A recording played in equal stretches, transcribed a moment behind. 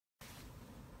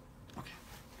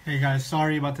Hey guys,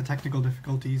 sorry about the technical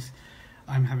difficulties.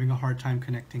 I'm having a hard time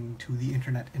connecting to the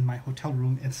internet in my hotel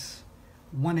room. It's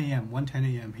 1 a.m.,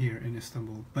 1:10 a.m. here in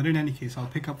Istanbul. But in any case, I'll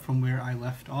pick up from where I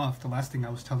left off. The last thing I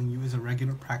was telling you is a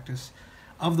regular practice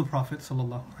of the Prophet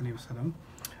ﷺ,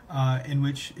 in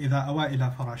which إِذَا أَوَى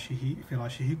إِلَى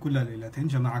فِرَاشِهِ كُلَّ لَيْلَةٍ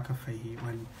جَمَعَ كَفَّيْهِ.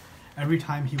 When every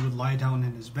time he would lie down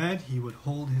in his bed, he would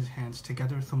hold his hands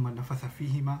together. ثُمَّ نَفَثَ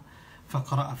فِيهِمَا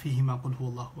فَقَرَأَ فِيهِمَا قُلْ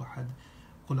هُوَ اللَّهُ أَحَدٌ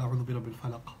قُلْ أَعُوذُ بِرَبِّل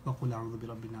فَلَقِ وَقُلْ أَعُوذُ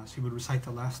بِرَبِّ النَّاسِ. He would recite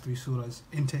the last three surahs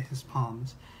into his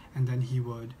palms, and then he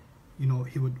would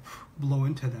blow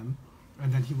into them,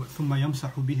 and then he would ثُمَّ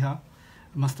يَمْسَحُ بِهَا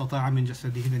مَا اسْتَطَاعَ مِنْ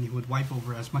جَسَدِهِ. Then he would wipe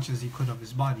over as much as he could of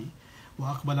his body.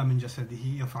 وَأَقْبَلَ مِنْ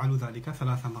جَسَدِهِ يَفْعَلُ ذَلِكَ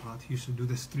ثَلَاثَ مَرَّاتٍ. He used to do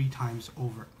this 3 times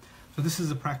over. So this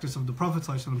is a practice of the Prophet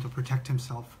ﷺ to protect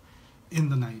himself in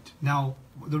the night. Now,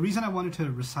 the reason I wanted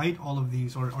to recite all of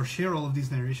these or share all of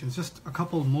these narrations, just a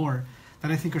couple more that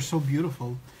I think are so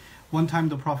beautiful. One time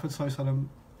the Prophet ﷺ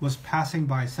was passing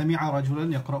by, سَمِعَ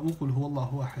رَجُلًا يَقْرَأُ قُلْ هُوَ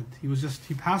اللَّهُ أَحَدٌ.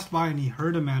 He passed by and he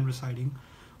heard a man reciting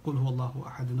قُلْ هُوَ اللَّهُ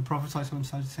أَحَدٌ. And the Prophet ﷺ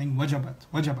started saying,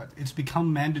 wajabat. It's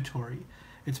become mandatory.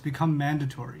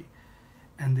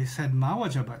 And they said, ma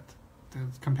wajabat. The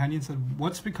companion said,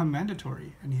 what's become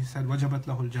mandatory? And he said, wajabat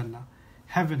lahul jannah.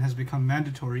 Heaven has become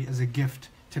mandatory as a gift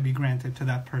to be granted to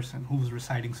that person who was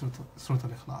reciting Surah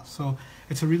Al-Ikhlas. So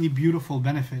it's a really beautiful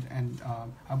benefit and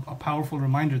a powerful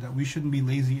reminder that we shouldn't be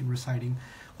lazy in reciting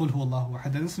Qul Huwallahu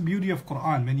Ahad. And it's the beauty of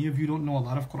Quran. Many of you don't know a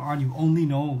lot of Quran. You only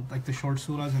know like the short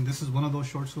surahs, and this is one of those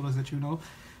short surahs that you know.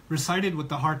 Recite it with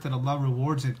the heart that Allah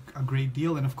rewards it a great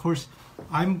deal. And of course,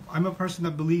 I'm a person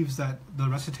that believes that the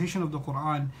recitation of the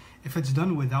Quran, if it's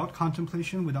done without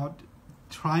contemplation, without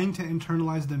trying to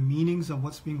internalize the meanings of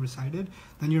what's being recited,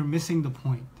 then you're missing the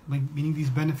point. Like, meaning these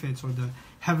benefits or the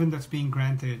heaven that's being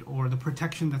granted or the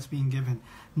protection that's being given.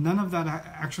 None of that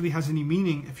actually has any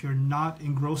meaning if you're not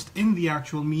engrossed in the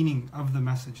actual meaning of the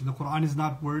message. The Quran is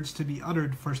not words to be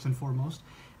uttered first and foremost.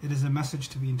 It is a message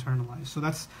to be internalized. So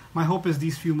that's my hope, is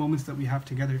these few moments that we have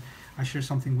together, I share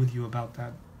something with you about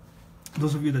that.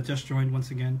 Those of you that just joined once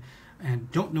again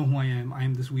and don't know who I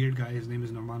am this weird guy. His name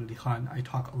is Nouman Ali Khan. I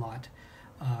talk a lot.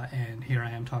 And here I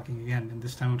am talking again, and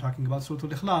this time I'm talking about Surah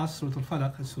Al-Ikhlas, Surah Al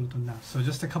Falaq, and Surah An Naas. So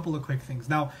just a couple of quick things.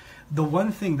 Now, the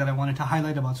one thing that I wanted to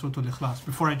highlight about Surah Al-Ikhlas,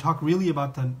 before I talk really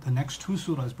about the next 2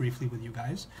 surahs briefly with you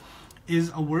guys,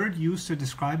 is a word used to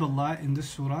describe Allah in this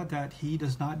surah that He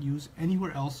does not use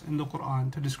anywhere else in the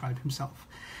Quran to describe Himself.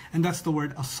 And that's the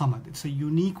word as-samad. It's a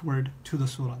unique word to the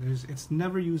surah. It's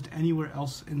never used anywhere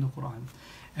else in the Quran.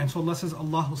 And so Allah says,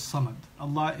 Allahu samad.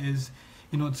 Allah is,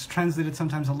 it's translated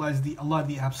sometimes, Allah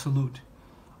the absolute,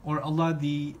 or Allah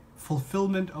the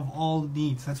fulfillment of all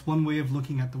needs. That's one way of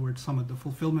looking at the word samad, the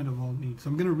fulfillment of all needs. So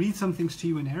I'm going to read some things to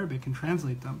you in Arabic and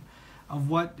translate them, of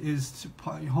what is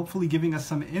hopefully giving us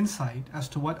some insight as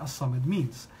to what as-samad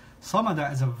means. Samada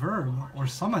as a verb, or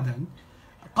samadan,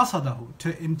 qasadahu,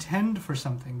 to intend for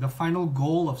something, the final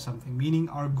goal of something, meaning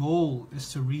our goal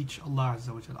is to reach Allah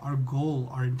Azza wa Jalla. Our goal,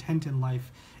 our intent in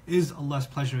life is Allah's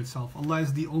pleasure itself. Allah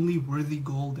is the only worthy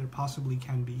goal there possibly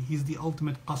can be. He's the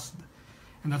ultimate qasd.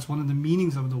 And that's one of the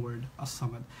meanings of the word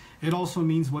as-samad. It also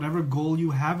means whatever goal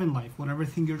you have in life, whatever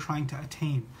thing you're trying to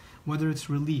attain, whether it's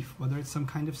relief, whether it's some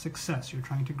kind of success, you're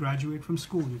trying to graduate from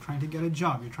school, you're trying to get a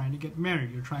job, you're trying to get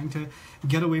married, you're trying to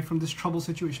get away from this trouble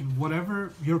situation,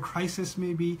 whatever your crisis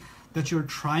may be that you're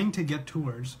trying to get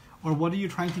towards, or what are you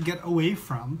trying to get away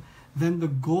from, then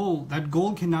that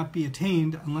goal cannot be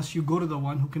attained unless you go to the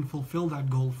one who can fulfill that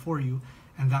goal for you,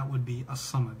 and that would be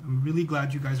as-samad. I'm really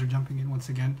glad you guys are jumping in once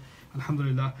again.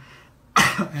 Alhamdulillah.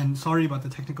 And sorry about the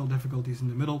technical difficulties in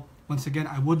the middle. Once again,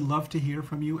 I would love to hear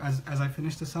from you as I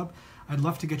finish this up. I'd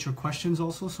love to get your questions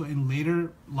also, so in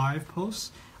later live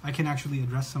posts, I can actually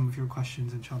address some of your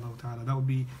questions, inshallah ta'ala. That would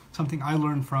be something I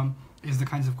learned from, is the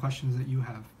kinds of questions that you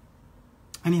have.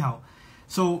 Anyhow,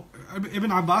 so Ibn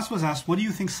Abbas was asked, what do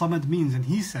you think samad means? And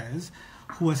he says,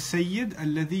 huwa sayyid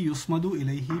alladhi yusmadu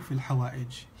ilayhi fil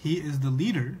hawa'ij. He is the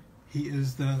leader. He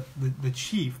is the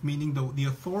chief, meaning the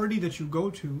authority that you go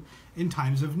to in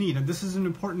times of need. And this is an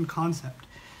important concept.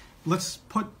 Let's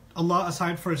put Allah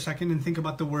aside for a second and think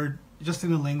about the word just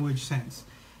in a language sense,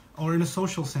 or in a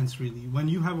social sense really. When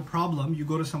you have a problem, you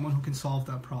go to someone who can solve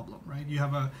that problem, right? You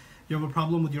have a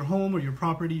problem with your home or your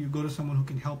property, you go to someone who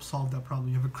can help solve that problem.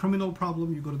 You have a criminal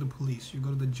problem, you go to the police, you go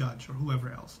to the judge or whoever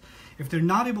else. If they're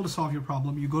not able to solve your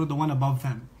problem, you go to the one above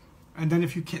them. And then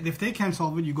if they can't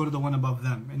solve it, you go to the one above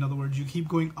them. In other words, you keep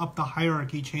going up the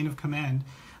hierarchy, chain of command,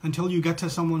 until you get to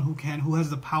someone who has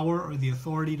the power or the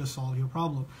authority to solve your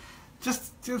problem.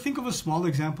 Just think of a small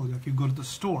example. Like you go to the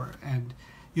store and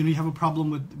You have a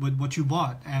problem with what you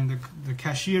bought, and the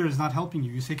cashier is not helping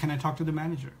you. You say, can I talk to the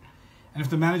manager? And if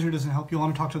the manager doesn't help you,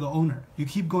 want to talk to the owner. You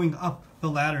keep going up the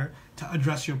ladder to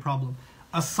address your problem.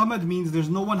 As-Samad means there's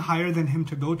no one higher than him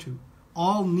to go to.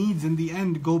 All needs in the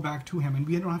end go back to him, and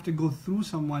we don't have to go through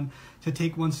someone to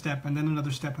take one step and then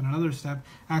another step and another step.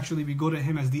 Actually, we go to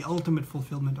him as the ultimate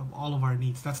fulfillment of all of our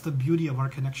needs. That's the beauty of our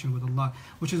connection with Allah,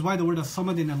 which is why the word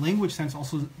as-Samad in a language sense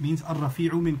also means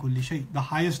ar-rafi'u min kulli shay, the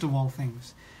highest of all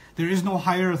things. There is no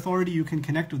higher authority you can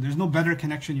connect with. There's no better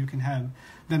connection you can have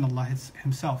than Allah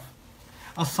himself.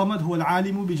 As-Samad huwa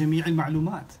al-alimu bi jami'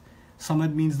 al-ma'lumat.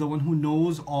 Samad means the one who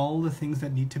knows all the things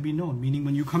that need to be known. Meaning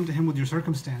when you come to him with your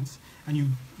circumstance and you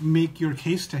make your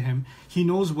case to him, he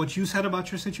knows what you said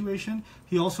about your situation.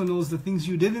 He also knows the things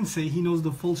you didn't say. He knows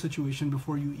the full situation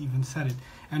before you even said it.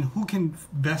 And who can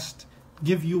best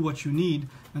give you what you need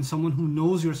than someone who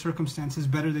knows your circumstances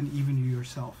better than even you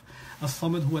yourself.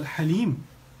 As-Samad huwa al-Halim.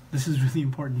 This is really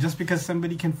important. Just because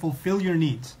somebody can fulfill your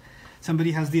needs,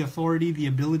 somebody has the authority, the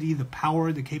ability, the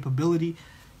power, the capability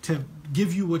to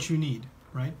give you what you need,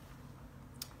 right?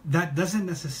 That doesn't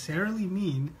necessarily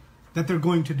mean that they're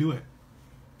going to do it,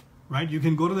 right? You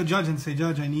can go to the judge and say,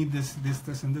 Judge, I need this, and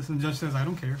this. And the judge says, I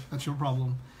don't care. That's your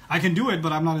problem. I can do it,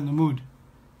 but I'm not in the mood.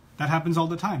 That happens all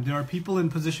the time. There are people in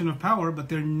position of power, but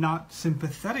they're not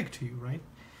sympathetic to you, right?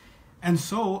 And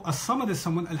so, as-Samad is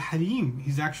someone, al-Halim.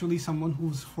 He's actually someone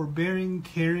who's forbearing,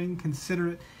 caring,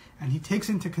 considerate, and he takes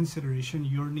into consideration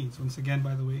your needs. Once again,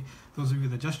 by the way, those of you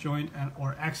that just joined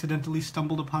or accidentally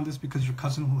stumbled upon this because your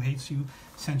cousin who hates you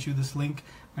sent you this link,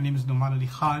 my name is Nouman Ali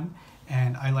Khan,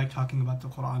 and I like talking about the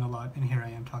Quran a lot, and here I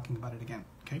am talking about it again.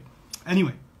 Okay.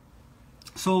 Anyway,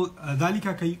 so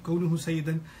ذَلِكَ كَوْنُهُ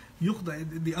سَيِّدًا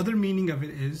يُقْضَى. The other meaning of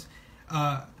it is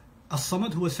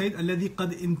as-Samad huwa sayyid alladhi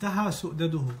qad intaha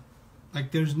su'daduhu.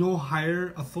 Like there's no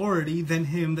higher authority than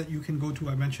him that you can go to.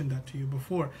 I mentioned that to you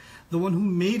before. The one who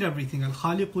made everything.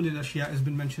 Al-Khaliqu lil-Ashya has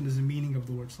been mentioned as the meaning of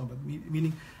the word Samad.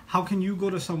 Meaning, how can you go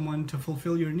to someone to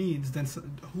fulfill your needs? Then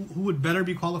who would better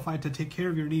be qualified to take care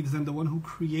of your needs than the one who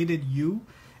created you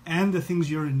and the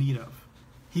things you're in need of?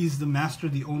 He's the master,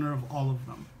 the owner of all of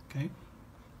them. Okay.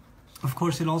 Of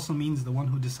course, it also means the one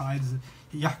who decides,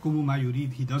 يَحْكُمُ مَا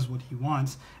يُرِيد, he does what he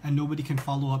wants, and nobody can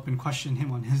follow up and question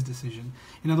him on his decision.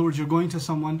 In other words, you're going to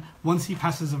someone, once he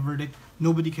passes a verdict,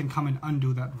 nobody can come and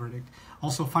undo that verdict.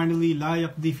 Also, finally, لَا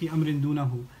يَقْضِي فِي أَمْرٍ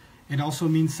دُونَهُ. It also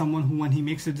means someone who, when he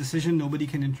makes a decision, nobody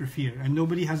can interfere, and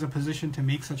nobody has a position to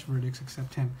make such verdicts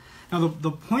except him. Now,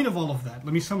 the point of all of that,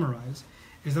 let me summarize,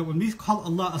 is that when we call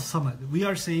Allah as-Samad, we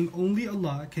are saying only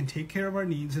Allah can take care of our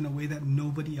needs in a way that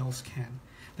nobody else can.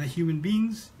 That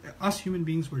us human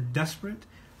beings, were desperate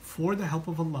for the help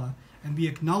of Allah, and we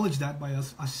acknowledge that by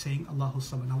us saying Allahu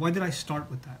Samad. Now, why did I start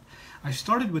with that? I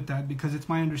started with that because it's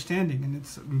my understanding, and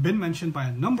it's been mentioned by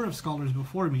a number of scholars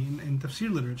before me in tafsir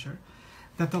literature,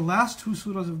 that the last two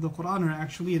surahs of the Quran are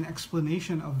actually an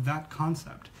explanation of that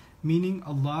concept, meaning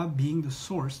Allah being the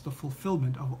source, the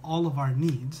fulfillment of all of our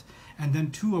needs, and then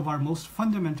two of our most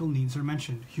fundamental needs are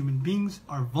mentioned. Human beings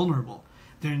are vulnerable.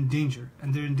 They're in danger,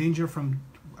 and they're in danger from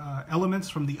elements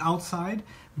from the outside.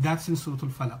 That's in Surah Al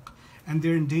Falaq. And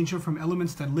they're in danger from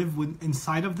elements that live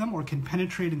inside of them or can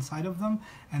penetrate inside of them,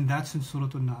 and that's in Surah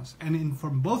An Naas. And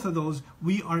from both of those,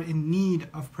 we are in need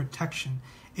of protection.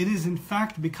 It is in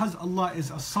fact because Allah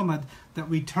is as-Samad that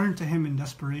we turn to Him in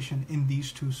desperation in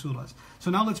these two surahs.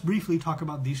 So now let's briefly talk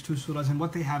about these two surahs and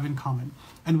what they have in common,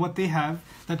 and what they have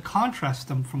that contrasts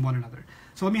them from one another.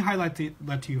 So let me highlight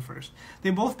that to you first. They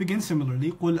both begin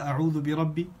similarly, قُلْ أَعُوذُ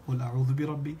بِرَبِّي, قُلْ أَعُوذُ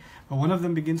بِرَبِّي. But one of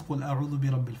them begins, قُلْ أَعُوذُ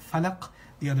بِرَبِّ الْفَلَقِ.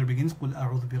 The other begins, قُلْ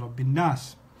أَعُوذُ بِرَبِّ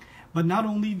النَّاسِ. But not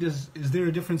only is there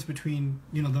a difference between,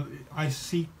 I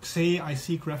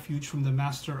seek refuge from the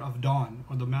master of dawn,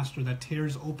 or the master that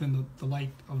tears open the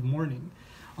light of morning.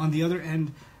 On the other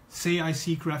end, say I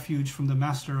seek refuge from the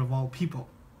master of all people.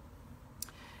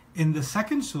 In the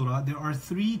second surah, there are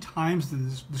 3 times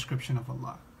the description of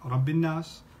Allah. Rabbin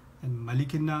Naas, then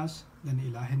Maliki Naas, then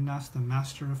Ilahi Naas, the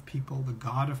master of people, the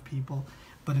God of people.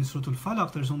 But in Surah Al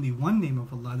Falaq, there's only one name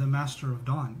of Allah, the master of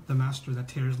dawn, the master that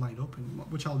tears light open,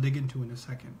 which I'll dig into in a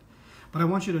second. But I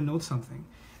want you to note something.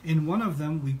 In one of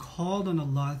them, we called on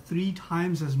Allah 3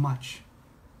 times as much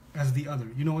as the other.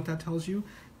 You know what that tells you?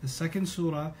 The second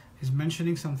surah is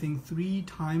mentioning something 3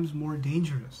 times more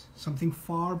dangerous, something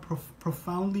far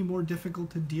profoundly more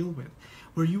difficult to deal with,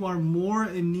 where you are more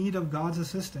in need of God's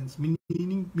assistance,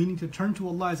 meaning to turn to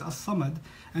Allah as as-Samad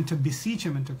and to beseech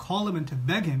Him and to call Him and to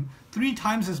beg Him 3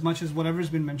 times as much as whatever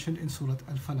has been mentioned in Surah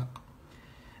Al Falaq.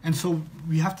 And so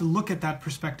we have to look at that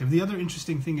perspective. The other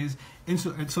interesting thing is,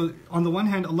 so on the one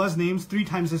hand, Allah's names 3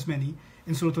 times as many,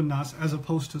 in Surah An Naas as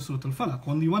opposed to Surah Al Falaq.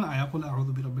 Only one ayah, قُلْ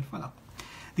أَعُوذُ بِرَبِّ الْفَلَقِ.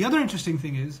 The other interesting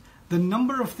thing is, the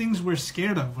number of things we're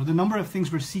scared of, or the number of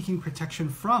things we're seeking protection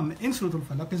from in Surah Al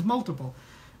Falaq is multiple.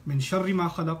 من شر ما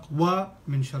خلق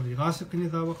ومن شر غاasiqin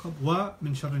idha waqab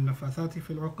ومن شر naffathaati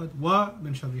في العقد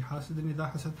ومن شر haasidin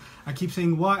idha hasad. I keep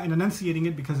saying wa and enunciating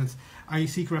it because it's I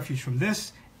seek refuge from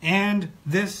this and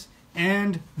this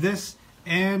and this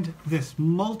and this.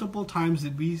 Multiple times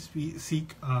that we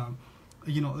seek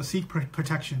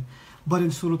protection. But in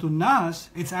Surah An Naas,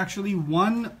 it's actually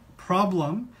one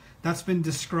problem that's been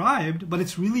described, but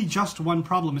it's really just one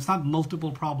problem. It's not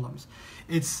multiple problems.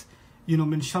 It's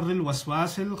من sharril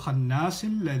waswaasil khannaas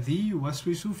الذي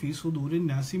يوسوس في صدور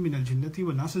الناس من الجنة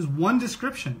والناس is one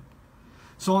description.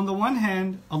 So on the one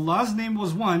hand, Allah's name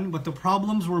was one, but the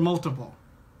problems were multiple.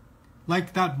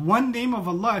 Like that one name of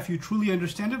Allah, if you truly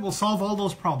understand it, will solve all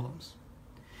those problems.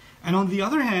 And on the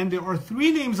other hand, there are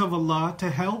three names of Allah to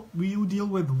help you deal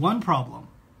with one problem.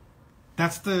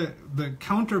 That's the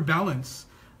counterbalance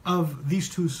of these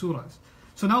two surahs.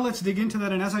 So now let's dig into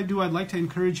that, and as I do, I'd like to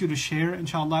encourage you to share,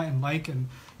 inshallah, and like, and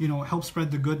help spread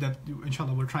the good that,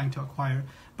 inshallah, we're trying to acquire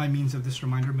by means of this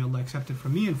reminder. May Allah accept it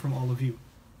from me and from all of you.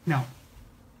 Now,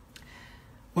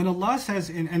 when Allah says,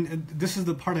 and this is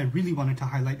the part I really wanted to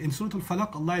highlight, in Surah Al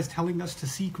Falaq, Allah is telling us to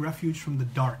seek refuge from the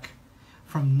dark,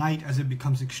 from night as it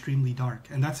becomes extremely dark.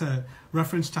 And that's a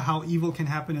reference to how evil can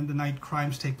happen in the night,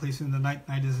 crimes take place in the night,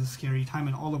 night is a scary time,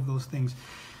 and all of those things.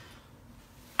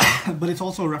 But it's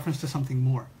also a reference to something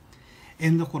more.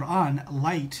 In the Quran,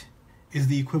 light is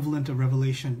the equivalent of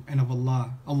revelation and of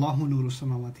Allah. Allahu nuru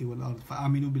samawati wal ard.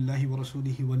 Fa'aminu billahi wa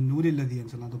rasulihi wa nuri alladhi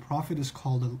anzalna. The Prophet is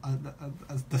called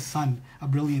the sun, a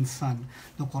brilliant sun.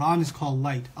 The Quran is called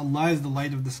light. Allah is the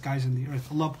light of the skies and the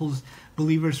earth. Allah pulls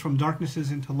believers from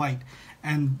darknesses into light.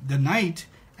 And the night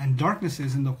and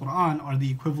darknesses in the Quran are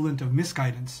the equivalent of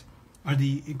misguidance, are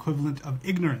the equivalent of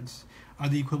ignorance, are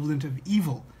the equivalent of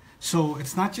evil. So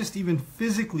it's not just even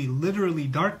physically, literally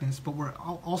darkness, but we're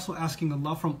also asking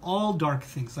Allah from all dark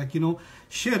things. Like,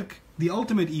 shirk, the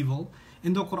ultimate evil,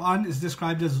 in the Quran is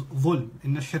described as dhulm.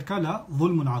 Inna shirka la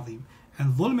dhulmun azim.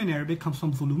 And dhulm in Arabic comes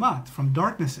from dhulumat, from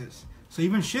darknesses. So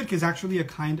even shirk is actually a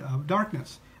kind of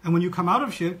darkness. And when you come out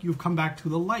of shirk, you've come back to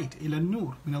the light. Ila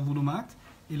nur. Min al-dhulumat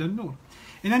ila nur.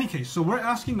 In any case, so we're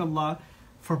asking Allah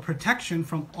for protection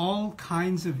from all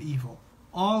kinds of evil,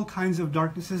 all kinds of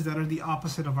darknesses that are the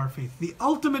opposite of our faith. The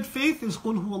ultimate faith is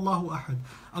قُلْ هُوَ اللَّهُ أَحَدٌ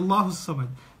اللَّهُ الصَّمَدُ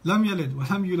لَمْ يَلِدْ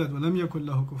وَلَمْ يُولَدْ وَلَمْ يَكُنْ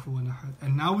لَهُ كُفُوًا أَحَدٌ.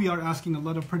 And now we are asking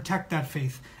Allah to protect that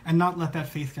faith and not let that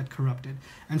faith get corrupted.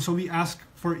 And so we ask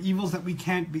for evils that we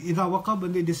can't be idha waqab,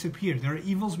 and they disappear. There are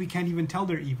evils we can't even tell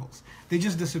they're evils. They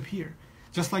just disappear.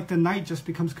 Just like the night just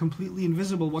becomes completely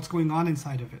invisible what's going on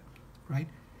inside of it, right?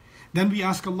 Then we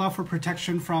ask Allah for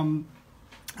protection from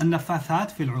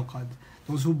naffathaati fil uqad,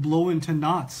 those who blow into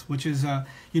knots, which is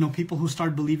people who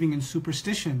start believing in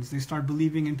superstitions. They start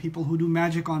believing in people who do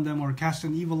magic on them or cast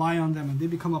an evil eye on them, and they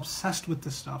become obsessed with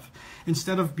this stuff.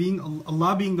 Instead of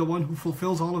Allah being the one who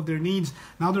fulfills all of their needs,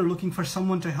 now they're looking for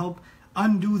someone to help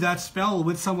undo that spell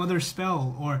with some other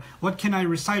spell, or what can I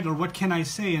recite, or what can I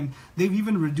say. And they've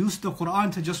even reduced the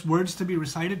Quran to just words to be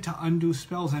recited to undo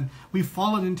spells, and we've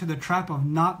fallen into the trap of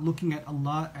not looking at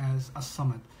Allah as a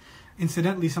samad.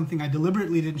 Incidentally, something I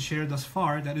deliberately didn't share thus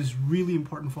far that is really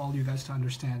important for all you guys to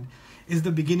understand is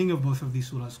the beginning of both of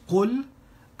these surahs. قُلْ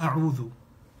أَعُوذُ.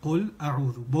 قُلْ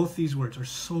أَعُوذُ. Both these words are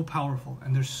so powerful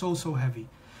and they're so heavy.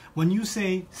 When you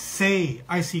say,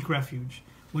 I seek refuge.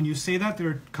 When you say that, there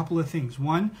are a couple of things.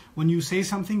 One, when you say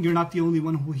something, you're not the only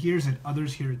one who hears it.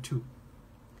 Others hear it too.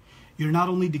 You're not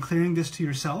only declaring this to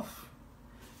yourself,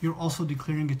 you're also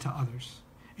declaring it to others.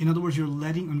 In other words, you're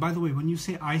letting, and by the way, when you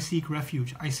say, I seek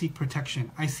refuge, I seek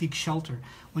protection, I seek shelter,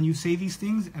 when you say these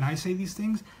things and I say these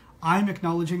things, I'm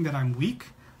acknowledging that I'm weak,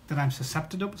 that I'm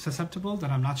susceptible,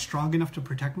 that I'm not strong enough to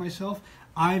protect myself.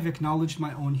 I've acknowledged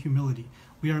my own humility.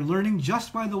 We are learning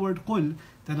just by the word qul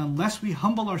that unless we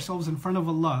humble ourselves in front of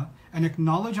Allah and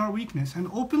acknowledge our weakness and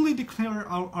openly declare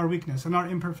our weakness and our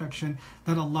imperfection,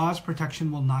 that Allah's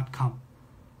protection will not come.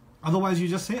 Otherwise, you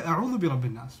just say, أعوذ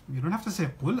birabbil nas. You don't have to say,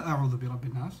 قُلْ أعوذ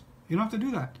birabbil nas. You don't have to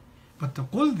do that. But the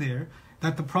qul there,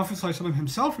 that the Prophet ﷺ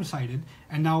himself recited,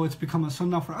 and now it's become a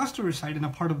sunnah for us to recite in a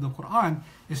part of the Quran,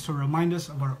 is to remind us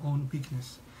of our own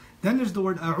weakness. Then there's the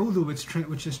word أعوذ,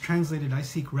 which is translated, I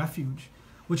seek refuge,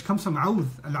 which comes from عوذ,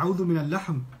 العوذ من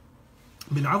اللحم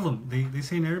بالعظم. They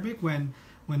say in Arabic, when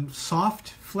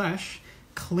soft flesh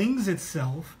clings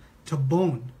itself to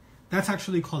bone, that's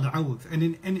actually called awd. And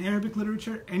in Arabic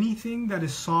literature, anything that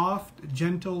is soft,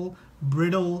 gentle,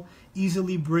 brittle,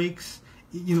 easily breaks,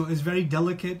 is very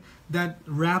delicate, that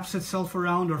wraps itself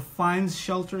around or finds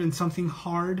shelter in something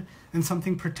hard and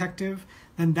something protective,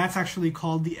 then that's actually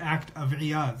called the act of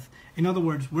iyadh. In other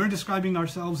words, we're describing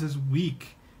ourselves as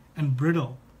weak and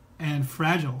brittle and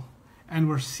fragile, and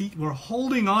we're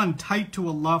holding on tight to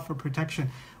Allah for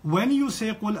protection. When you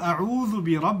say قُلْ أَعُوذُ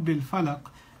birabbil falaq,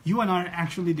 you and I are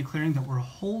actually declaring that we're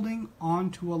holding on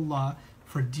to Allah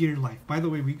for dear life. By the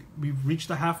way, we've reached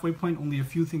the halfway point. Only a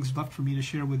few things left for me to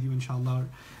share with you, inshallah.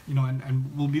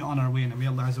 And we'll be on our way, and may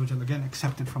Allah Azza wa Jalla again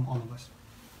accept it from all of us.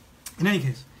 In any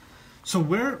case, so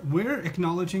we're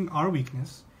acknowledging our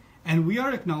weakness, and we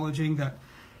are acknowledging that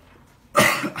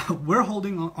we're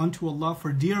holding on to Allah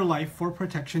for dear life, for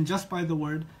protection, just by the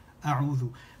word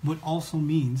a'udhu. What also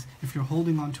means, if you're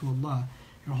holding on to Allah,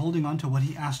 you're holding on to what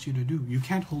He asked you to do. You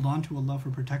can't hold on to Allah for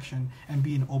protection and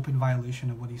be in open violation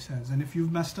of what He says. And if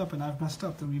you've messed up and I've messed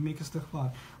up, then we make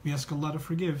istighfar. We ask Allah to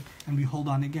forgive and we hold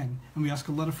on again. And we ask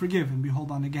Allah to forgive and we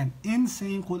hold on again. In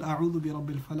saying قُلْ أَعُوذُ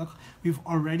birabbil falaq, we've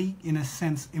already, in a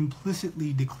sense,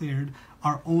 implicitly declared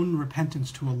our own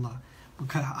repentance to Allah.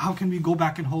 Because how can we go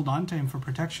back and hold on to Him for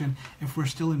protection if we're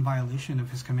still in violation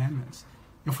of His commandments?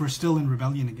 If we're still in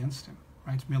rebellion against Him?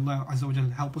 Right? May Allah Azza wa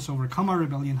Jalla help us overcome our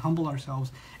rebellion, humble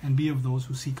ourselves, and be of those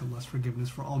who seek Allah's forgiveness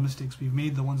for all mistakes we've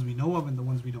made, the ones we know of and the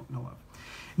ones we don't know of.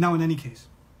 Now, in any case,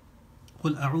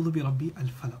 قُلْ أَعُوذُ birabbil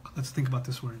falaq. Let's think about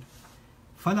this word.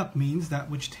 Falaq means that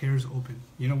which tears open.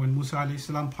 When Musa alayhi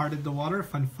salam parted the water,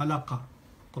 فَانْفَلَقَ.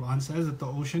 Quran says that the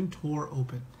ocean tore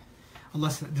open.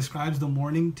 Allah describes the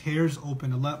morning tears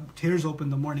open. Allah tears open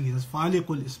the morning. He says, فَالِقُ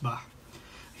الْإِصْبَاحِ.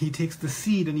 He takes the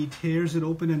seed and He tears it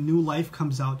open and new life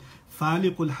comes out.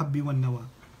 فَالِقُ الْحَبِّ وَالنَّوَى.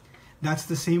 That's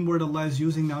the same word Allah is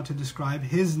using now to describe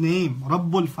His name,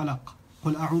 Rabbul Falaq.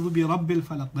 قُلْ أَعُوذُ birabbil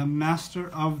falaq. The master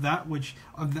of that which,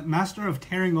 the master of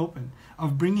tearing open,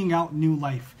 of bringing out new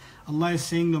life. Allah is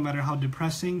saying, no matter how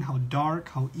depressing, how dark,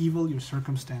 how evil your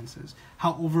circumstances,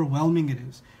 how overwhelming it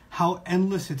is, how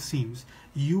endless it seems,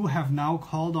 you have now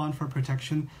called on for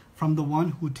protection from the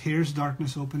one who tears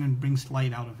darkness open and brings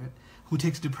light out of it, who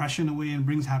takes depression away and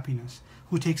brings happiness,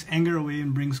 who takes anger away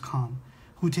and brings calm,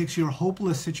 who takes your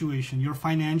hopeless situation, your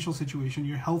financial situation,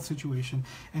 your health situation,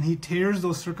 and He tears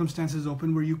those circumstances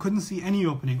open where you couldn't see any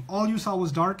opening. All you saw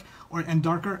was dark, and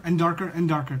darker and darker and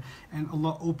darker. And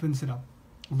Allah opens it up.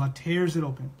 Allah tears it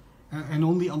open. And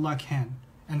only Allah can.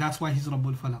 And that's why He's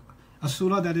Rabbul Falaq. A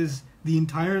surah that is, the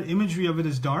entire imagery of it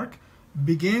is dark,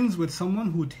 begins with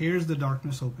someone who tears the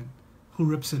darkness open, who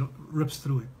rips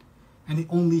through it. And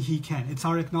only He can. It's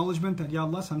our acknowledgement that, Ya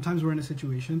Allah, sometimes we're in a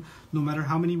situation, no matter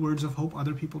how many words of hope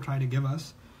other people try to give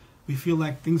us, we feel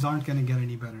like things aren't going to get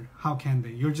any better. How can they?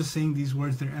 You're just saying these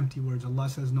words, they're empty words. Allah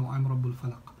says, no, I'm Rabbul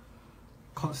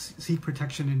Falaq. Seek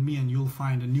protection in me and you'll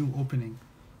find a new opening.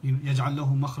 يَجْعَلْ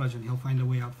لَهُ مَخْرَجًا. He'll find a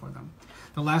way out for them.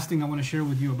 The last thing I want to share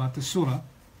with you about this surah,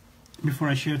 before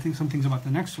I share some things about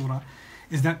the next surah,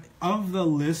 is that of the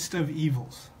list of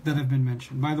evils that have been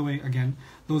mentioned. By the way, again,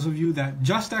 those of you that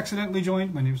just accidentally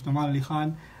joined, my name is Nouman Ali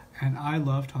Khan, and I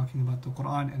love talking about the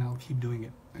Quran, and I'll keep doing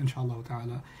it, inshallah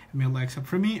ta'ala. And may Allah accept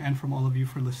from me and from all of you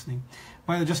for listening.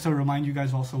 But just to remind you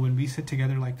guys also, when we sit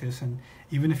together like this, and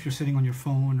even if you're sitting on your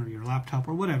phone or your laptop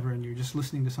or whatever, and you're just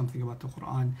listening to something about the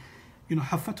Quran,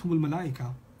 حَفَّتْهُمُ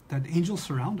الْمَلَائِكَةِ, that angels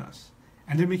surround us.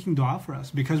 And they're making dua for us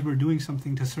because we're doing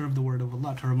something to serve the word of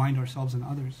Allah, to remind ourselves and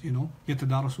others,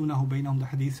 يَتَدَارَسُونَهُ بَيْنَهُم. The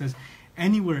hadith says,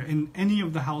 anywhere, in any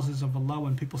of the houses of Allah,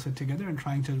 when people sit together and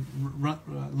trying to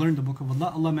learn the book of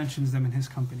Allah, Allah mentions them in His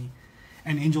company.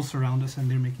 And angels surround us and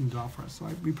they're making dua for us. So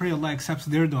we pray Allah accepts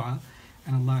their dua,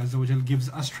 and Allah Azza wa Jal gives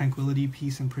us tranquility,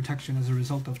 peace and protection as a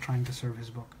result of trying to serve His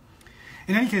book.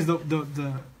 In any case,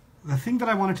 the thing that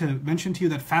I wanted to mention to you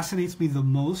that fascinates me the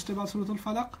most about Surah Al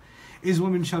Falaq is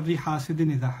وَمِن sharri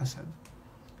haasidin idha hasad.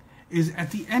 Is at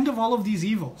the end of all of these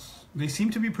evils, they seem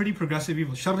to be pretty progressive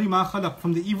evils. Sharri ma khalaq,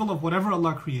 from the evil of whatever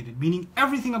Allah created, meaning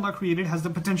everything Allah created has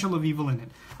the potential of evil in it.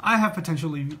 I have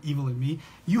potential of evil in me.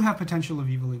 You have potential of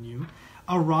evil in you.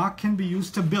 A rock can be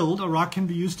used to build. A rock can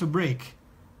be used to break,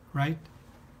 right?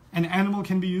 An animal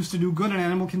can be used to do good. An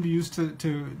animal can be used to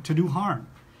do harm.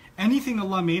 Anything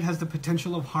Allah made has the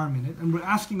potential of harm in it, and we're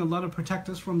asking Allah to protect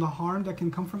us from the harm that can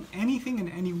come from anything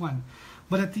and anyone.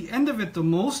 But at the end of it, the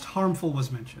most harmful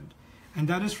was mentioned, and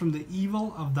that is from the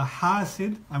evil of the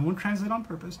hasid. I won't translate on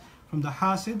purpose. From the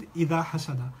hasid, idha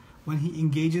hasada, when he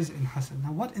engages in hasad.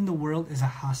 Now, what in the world is a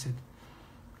hasid?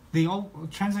 They all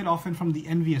translate often from the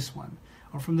envious one,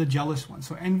 or from the jealous one.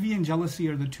 So envy and jealousy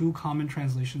are the two common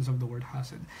translations of the word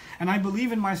hasid. And I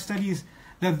believe in my studies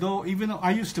that even though I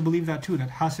used to believe that too, that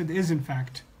hasad is in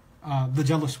fact the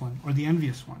jealous one or the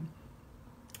envious one.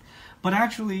 But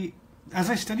actually, as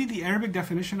I studied the Arabic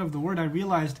definition of the word, I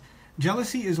realized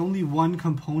jealousy is only one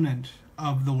component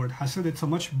of the word hasad. It's a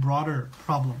much broader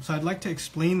problem. So I'd like to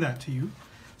explain that to you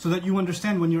so that you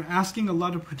understand when you're asking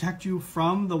Allah to protect you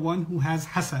from the one who has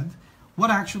hasad, what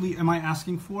actually am I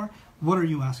asking for? What are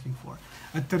you asking for?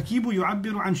 التركيب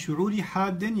يعبر عن شعور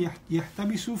حاد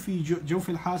يحتبس في جوف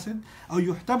الحاسد أو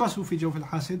يحتبس في جوف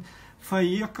الحاسد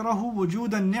فيكره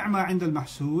وجود النعمة عند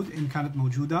المحسود إن كانت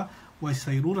موجودة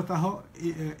وسيرورته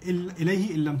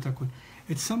إليه إن لم تكن.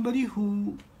 It's somebody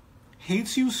who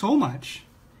hates you so much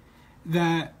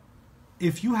that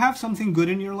if you have something good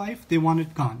in your life, they want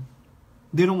it gone.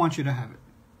 They don't want you to have it.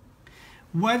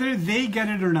 Whether they get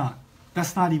it or not,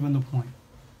 that's not even the point.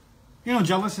 You know,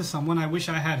 jealous is someone, I wish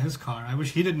I had his car. I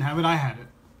wish he didn't have it, I had it.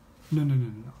 No.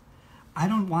 I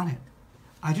don't want it.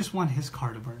 I just want his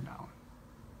car to burn down.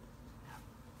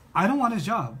 I don't want his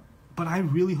job, but I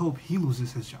really hope he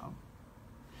loses his job.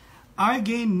 I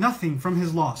gain nothing from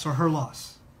his loss or her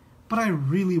loss, but I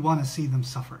really want to see them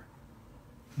suffer.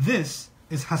 This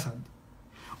is hasad.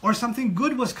 Or something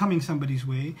good was coming somebody's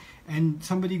way, and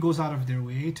somebody goes out of their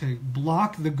way to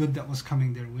block the good that was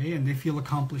coming their way, and they feel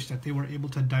accomplished that they were able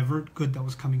to divert good that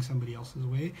was coming somebody else's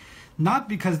way. Not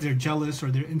because they're jealous or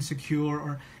they're insecure,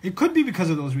 or it could be because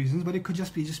of those reasons, but it could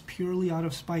just be purely out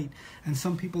of spite. And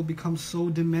some people become so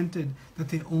demented that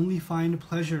they only find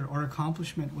pleasure or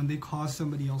accomplishment when they cause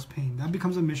somebody else pain. That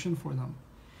becomes a mission for them.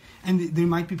 And there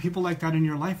might be people like that in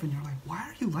your life, and you're like, why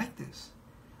are you like this?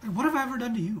 Like, what have I ever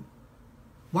done to you?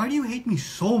 Why do you hate me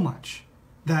so much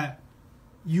that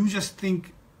you just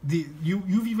think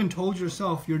you've even told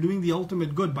yourself you're doing the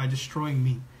ultimate good by destroying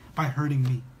me, by hurting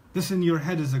me? This in your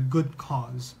head is a good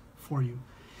cause for you.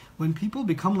 When people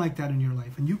become like that in your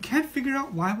life and you can't figure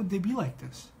out why would they be like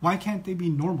this? Why can't they be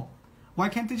normal? Why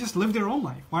can't they just live their own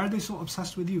life? Why are they so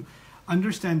obsessed with you?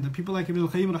 Understand that people like Ibn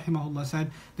al-Qayyim rahimahullah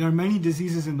said there are many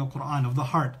diseases in the Quran of the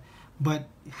heart, but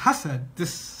hasad,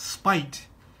 this spite,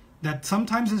 that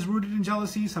sometimes is rooted in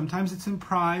jealousy, sometimes it's in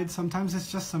pride, sometimes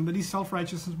it's just somebody's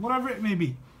self-righteousness, whatever it may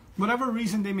be, whatever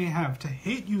reason they may have to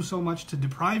hate you so much, to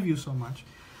deprive you so much,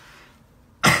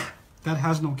 that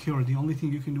has no cure. The only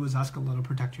thing you can do is ask Allah to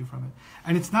protect you from it.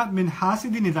 And it's not min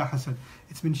haasidin idha hasad,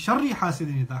 it's min sharri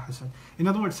haasidin idha hasad. In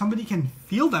other words, somebody can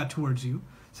feel that towards you,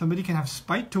 somebody can have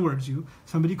spite towards you,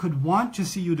 somebody could want to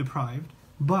see you deprived,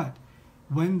 but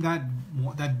when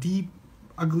that deep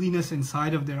ugliness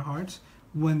inside of their hearts,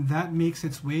 when that makes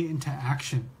its way into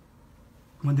action,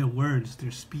 when their words,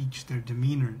 their speech, their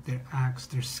demeanor, their acts,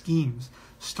 their schemes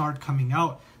start coming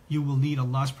out, you will need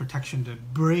Allah's protection to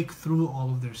break through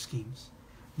all of their schemes.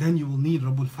 Then you will need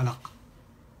Surah Al Falaq.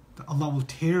 Allah will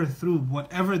tear through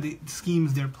whatever the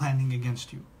schemes they're planning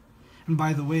against you. And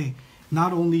by the way,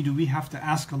 not only do we have to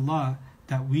ask Allah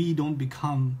that we don't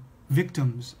become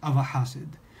victims of a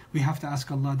hasid, we have to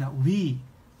ask Allah that we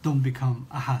don't become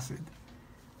a hasid.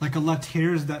 Like Allah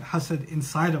tears that hasad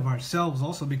inside of ourselves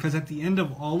also, because at the end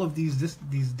of all of these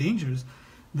dangers,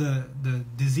 the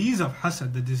disease of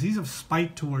hasad, the disease of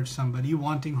spite towards somebody,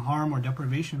 wanting harm or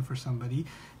deprivation for somebody,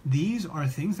 these are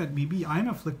things that maybe I'm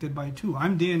afflicted by too.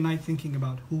 I'm day and night thinking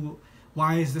about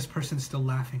why is this person still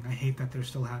laughing? I hate that they're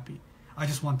still happy. I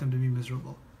just want them to be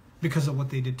miserable because of what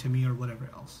they did to me or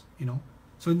whatever else, you know.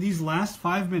 So in these last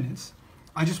 5 minutes,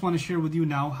 I just want to share with you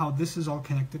now how this is all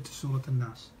connected to Surah An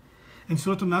Naas. In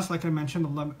Surah An Naas, like I mentioned,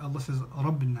 Allah says,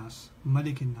 Rabbin Naas,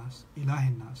 Maliki Naas,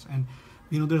 Ilahi Naas. And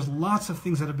you know, there's lots of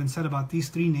things that have been said about these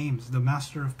three names: the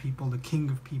Master of people, the King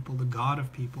of people, the God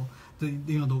of people,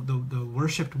 the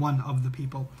worshipped one of the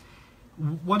people.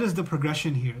 What is the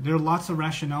progression here? There are lots of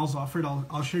rationales offered.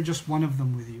 I'll share just one of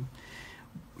them with you.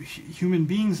 Human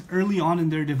beings, early on in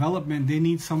their development, they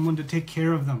need someone to take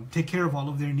care of them, take care of all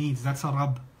of their needs. That's a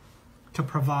Rabb, to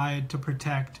provide, to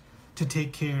protect, to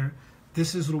take care.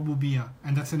 This is rububiyyah,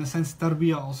 and that's in a sense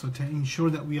tarbiyah also, to ensure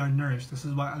that we are nourished. This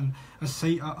is why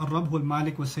al-Rabb wal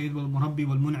Malik wal Sayyid wal Murabbi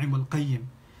wal Mun'im wal Qayyim.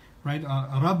 Right?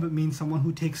 A Rabb means someone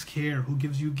who takes care, who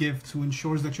gives you gifts, who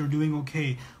ensures that you're doing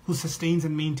okay, who sustains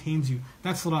and maintains you.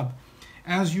 That's Rabb.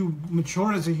 As you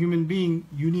mature as a human being,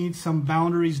 you need some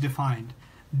boundaries defined.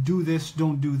 Do this,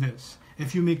 don't do this.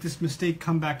 If you make this mistake,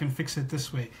 come back and fix it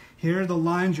this way. Here are the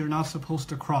lines you're not supposed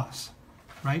to cross.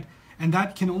 Right? And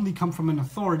that can only come from an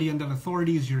authority, and that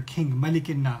authority is your king,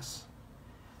 Maliki Naas.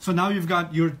 So now you've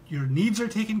got your needs are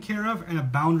taken care of and a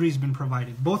boundary's been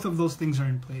provided. Both of those things are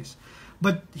in place.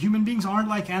 But human beings aren't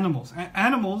like animals.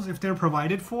 Animals, if they're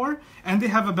provided for and they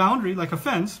have a boundary, like a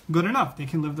fence, good enough. They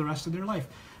can live the rest of their life.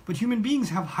 But human beings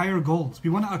have higher goals. We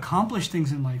want to accomplish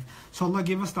things in life. So Allah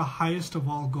gave us the highest of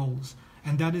all goals.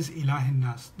 And that is Ilahi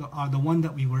Naas, the one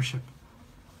that we worship.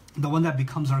 The one that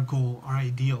becomes our goal, our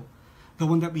ideal. the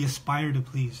one that we aspire to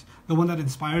please, the one that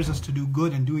inspires us to do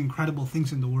good and do incredible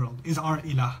things in the world, is our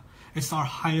ilah. It's our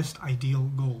highest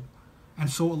ideal goal. And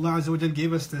so Allah Azza wa Jal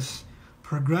gave us this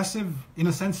progressive, in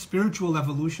a sense, spiritual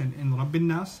evolution in Rabbin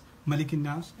Naas, Maliki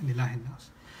Naas, and Ilahi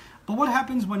Naas. But what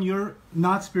happens when you're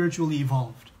not spiritually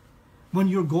evolved? When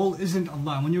your goal isn't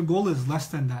Allah, when your goal is less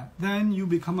than that, then you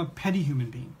become a petty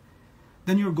human being.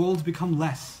 Then your goals become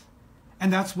less.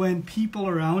 And that's when people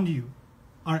around you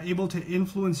are able to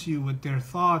influence you with their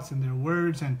thoughts and their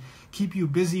words and keep you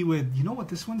busy with, you know what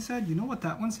this one said, you know what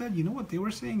that one said, you know what they were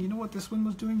saying, you know what this one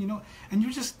was doing, you know, and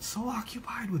you're just so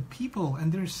occupied with people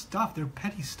and their stuff, their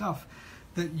petty stuff,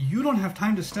 that you don't have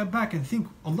time to step back and think,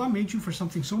 Allah made you for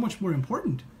something so much more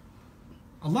important.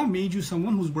 Allah made you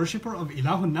someone who's worshipper of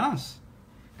Ilahu An Naas.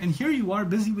 And here you are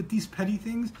busy with these petty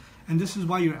things, and this is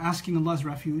why you're asking Allah's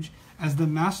refuge as the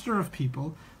master of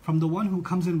people from the one who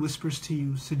comes and whispers to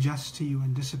you, suggests to you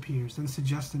and disappears, then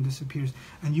suggests and disappears.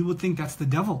 And you would think that's the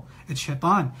devil, it's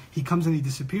shaitan. He comes and he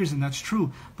disappears, and that's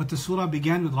true. But the surah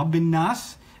began with Rabbin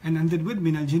Naas and ended with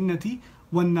Min al-Jinnati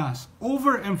wan Naas,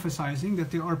 overemphasizing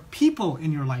that there are people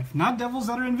in your life, not devils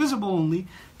that are invisible only,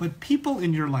 but people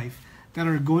in your life that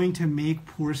are going to make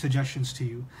poor suggestions to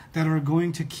you, that are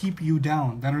going to keep you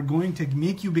down, that are going to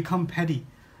make you become petty,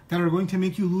 that are going to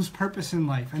make you lose purpose in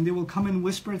life. And they will come and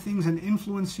whisper things and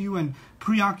influence you and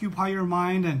preoccupy your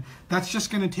mind, and that's just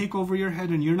going to take over your head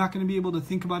and you're not going to be able to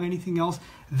think about anything else.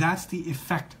 That's the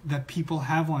effect that people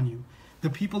have on you. The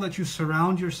people that you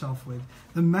surround yourself with,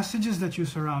 the messages that you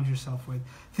surround yourself with.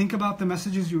 Think about the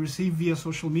messages you receive via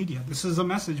social media. This is a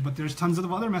message, but there's tons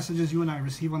of other messages you and I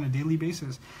receive on a daily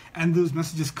basis. And those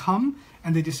messages come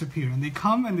and they disappear. And they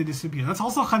come and they disappear. That's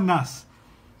also khannaas.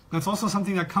 That's also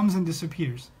something that comes and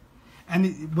disappears.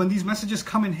 And when these messages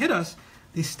come and hit us,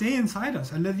 they stay inside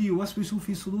us. الَّذِي يُوَسْوِسُ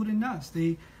فِي صُدُورِ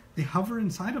النَّاسِ. They hover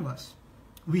inside of us.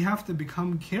 We have to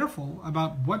become careful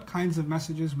about what kinds of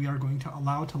messages we are going to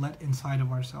allow to let inside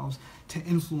of ourselves to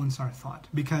influence our thought.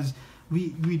 Because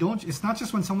we don't, it's not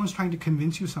just when someone's trying to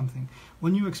convince you something.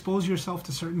 When you expose yourself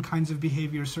to certain kinds of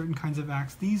behavior, certain kinds of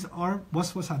acts, these are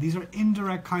waswaasil, these are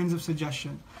indirect kinds of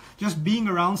suggestion. Just being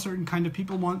around certain kind of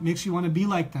people makes you want to be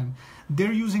like them.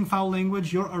 They're using foul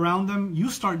language, you're around them, you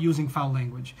start using foul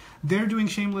language. They're doing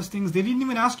shameless things, they didn't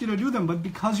even ask you to do them, but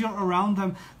because you're around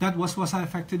them, that waswasa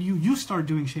affected you, you start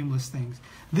doing shameless things.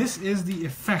 This is the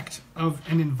effect of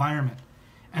an environment.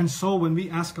 And so when we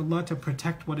ask Allah to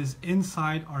protect what is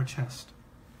inside our chest,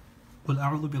 قُلْ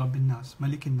أَعُوذُ بِرَبِّ النَّاسِ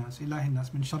مَلِكِ النَّاسِ إِلَهِ النَّاسِ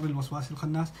مِنْ sharril waswaasil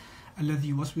khannaas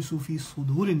الَّذِي يُوَسْوِسُ فِي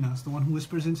صُدُورِ النَّاسِ. The one who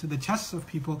whispers into the chests of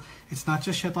people. It's not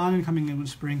just shaitan coming and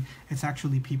whispering, it's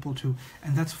actually people too.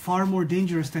 And that's far more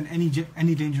dangerous than any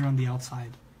danger on the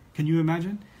outside. Can you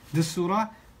imagine? This surah,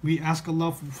 we ask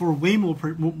Allah for way more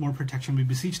protection. We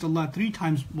beseeched Allah 3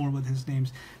 times more with His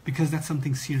names, because that's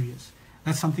something serious.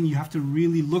 That's something you have to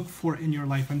really look for in your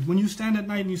life. And when you stand at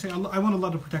night and you say, Allah, I want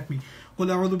Allah to protect me. قُلْ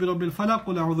أَعُوذُ birabbil falaq,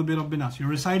 قُلْ أَعُوذُ birabbil naas. You're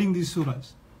reciting these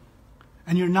surahs.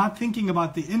 And you're not thinking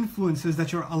about the influences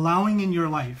that you're allowing in your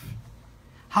life.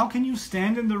 How can you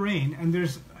stand in the rain and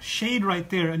there's shade right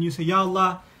there and you say, Ya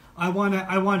Allah, I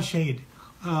want shade.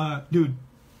 Dude,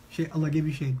 Allah gave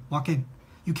you shade. Walk in.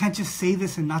 You can't just say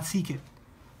this and not seek it.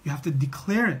 You have to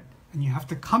declare it. And you have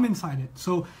to come inside it.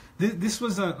 So this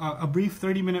was a brief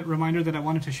 30-minute reminder that I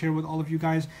wanted to share with all of you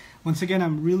guys. Once again,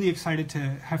 I'm really excited to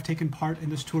have taken part in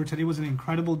this tour. Today was an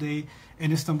incredible day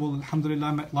in Istanbul. Alhamdulillah,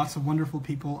 I met lots of wonderful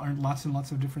people, earned lots and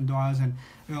lots of different du'as, and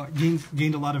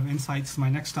gained a lot of insights. My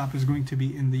next stop is going to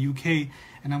be in the UK,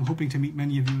 and I'm hoping to meet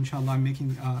many of you, inshallah. I'm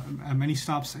making many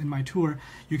stops in my tour.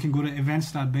 You can go to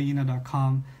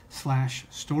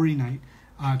events.bayyina.com/storynight.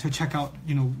 To check out,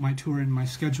 my tour and my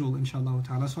schedule, inshallah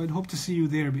ta'ala. So I'd hope to see you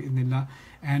there, bi'idhnillah.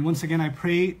 And once again, I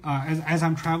pray, as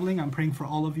I'm traveling, I'm praying for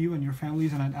all of you and your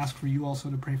families, and I'd ask for you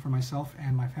also to pray for myself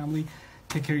and my family.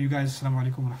 Take care, you guys. Assalamu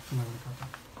alaikum wa rahmatullahi wa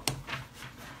barakatuh.